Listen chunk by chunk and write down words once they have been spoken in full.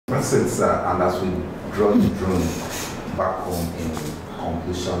since, and as we draw the drone back home in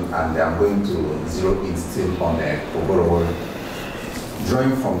conclusion, and I'm going to zero in still on Oborevwori,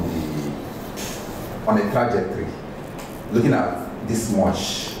 drawing from on a trajectory, looking at this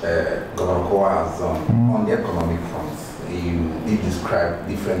much Governor Okowa has done on the economic front. You did describe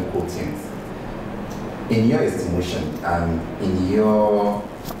different quotients. In your estimation and in your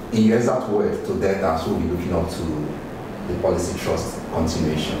exact words to that, as we'll be looking up to the policy trust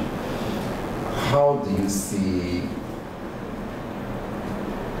continuation, how do you see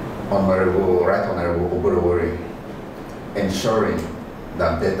Right Honorable Oborevwori ensuring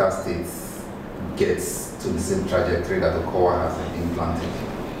that Delta State gets to the same trajectory that Okowa has implanted?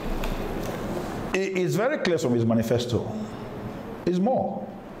 It's very clear from his manifesto. It's more.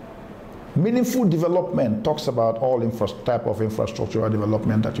 Meaningful development talks about all type of infrastructural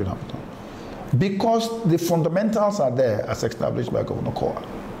development that you have done. Because the fundamentals are there as established by Governor Okowa.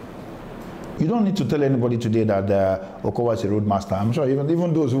 You don't need to tell anybody today that Okowa is a roadmaster. I'm sure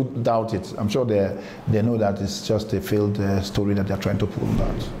even those who doubt it, I'm sure they know that it's just a failed story that they're trying to pull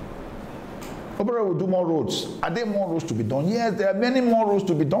out. Oborevwori will do more roads. Are there more roads to be done? Yes, there are many more roads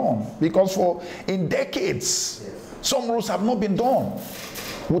to be done. Because in decades, some roads have not been done.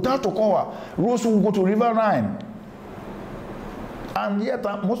 Without Okowa, roads will go to River Rhine. And yet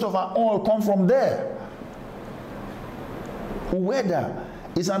most of our oil come from there. Weather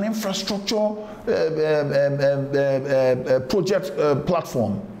is an infrastructure project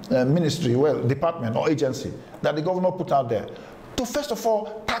platform, ministry, department or agency that the governor put out there to first of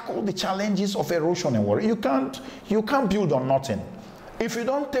all tackle the challenges of erosion and water. You can't build on nothing. If you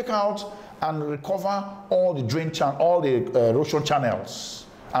don't take out and recover all the erosion channels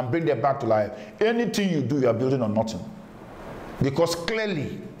and bring them back to life, anything you do, you are building on nothing. Because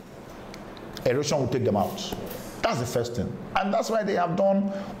clearly, erosion will take them out. That's the first thing. And that's why they have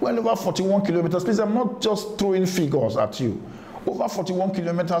done well over 41 kilometers. Please, I'm not just throwing figures at you. Over 41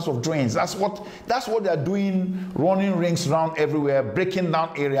 kilometers of drains. That's what they're doing, running rings around everywhere, breaking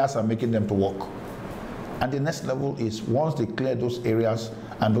down areas and making them to work. And the next level is once they clear those areas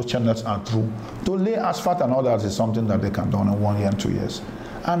and those channels are through, to lay asphalt and all that is something that they can do in 1 year and 2 years.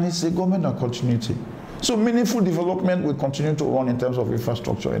 And it's a government of continuity. So meaningful development will continue to run in terms of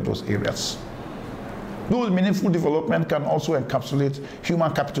infrastructure in those areas. Those meaningful development can also encapsulate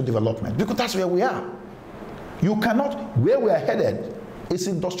human capital development, because that's where we are. You cannot, where we are headed is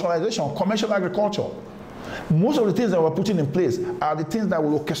industrialization, commercial agriculture. Most of the things that we're putting in place are the things that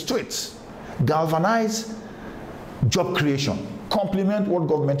will orchestrate, galvanize job creation, complement what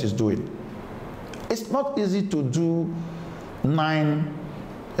government is doing. It's not easy to do 9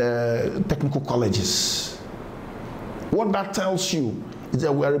 technical colleges. What that tells you is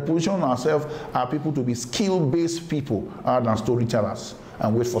that we are repositioning ourselves, our people, to be skill-based people rather than storytellers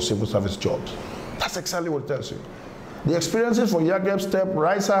and wait for civil service jobs. That's exactly what it tells you. The experiences for Yageb, Step,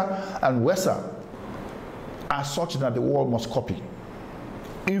 Raisa, and Wesa are such that the world must copy.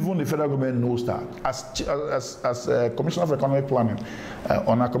 Even the federal government knows that. As Commissioner for Economic Planning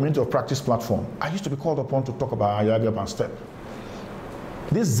on our Community of Practice platform, I used to be called upon to talk about Yageb and Step.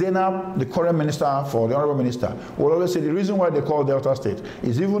 This Zainab, the current minister for the honorable minister, will always say the reason why they call Delta State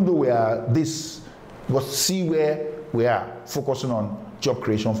is even though we are this, but see where we are focusing on job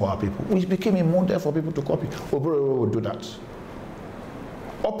creation for our people. We became a model for people to copy. Oborevwori will do that.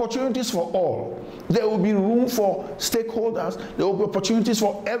 Opportunities for all. There will be room for stakeholders. There will be opportunities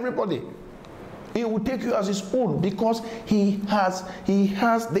for everybody. He will take you as his own because he has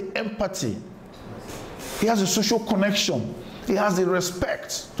the empathy. He has a social connection. He has the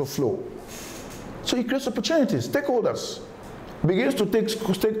respect to flow. So he creates opportunities, stakeholders. Begins to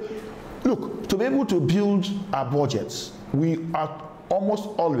look, to be able to build our budgets, we are almost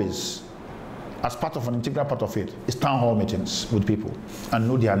always, as part of an integral part of it, is town hall meetings with people and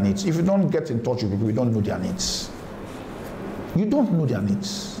know their needs. If you don't get in touch with people, you don't know their needs. You don't know their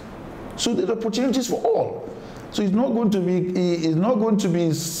needs. So there's opportunities for all. So it's not going to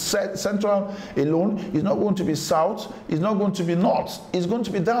be central alone. It's not going to be south. It's not going to be north. It's going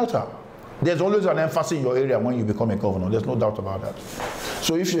to be delta. There's always an emphasis in your area when you become a governor. There's no doubt about that.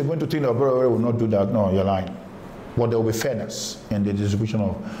 So if you're going to think that Oborevwori will not do that, no, you're lying. But there will be fairness in the distribution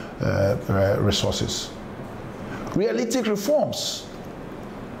of resources. Realistic reforms.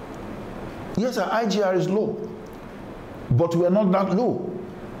 Yes, our IGR is low, but we're not that low.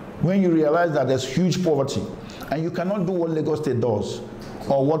 When you realize that there's huge poverty, and you cannot do what Lagos State does,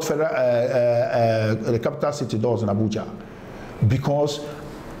 or what the capital city does in Abuja, because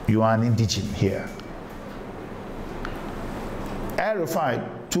you are an indigene here.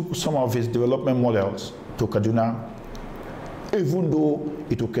 El-Rufai took some of his development models to Kaduna, even though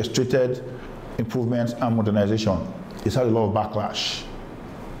it orchestrated improvements and modernization. It's had a lot of backlash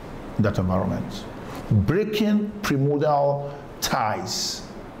in that environment. Breaking primordial ties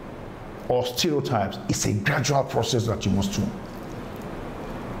or stereotypes is a gradual process that you must do.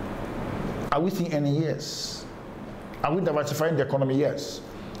 Are we seeing any? Yes. Are we diversifying the economy? Yes.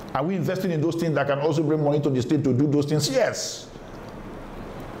 Are we investing in those things that can also bring money to the state to do those things? Yes.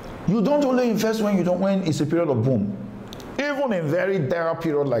 You don't only invest when it's a period of boom. Even in very dire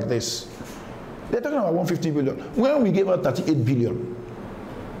period like this, they're talking about 150 billion. When we gave out 38 billion,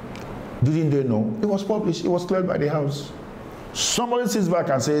 didn't they know? It was published, it was cleared by the House. Somebody sits back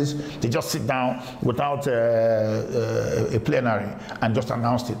and says they just sit down without a plenary and just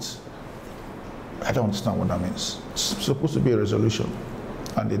announced it. I don't understand what that means. It's supposed to be a resolution,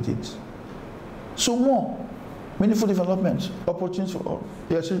 and they did. So more meaningful development, opportunities for all.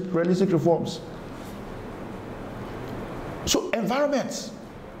 Yes, realistic reforms. So environment.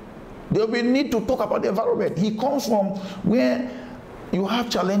 There will be need to talk about the environment. He comes from where you have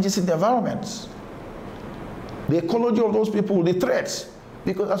challenges in the environment. The ecology of those people, the threats.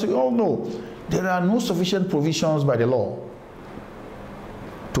 Because as we all know, there are no sufficient provisions by the law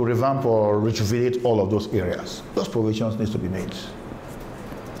to revamp or rejuvenate all of those areas. Those provisions need to be made.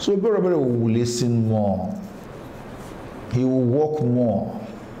 So Oborevwori will listen more. He will work more.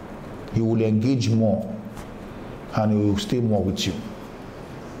 He will engage more. And he will stay more with you.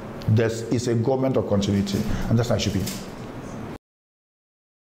 This is a government of continuity, and that's how it should be.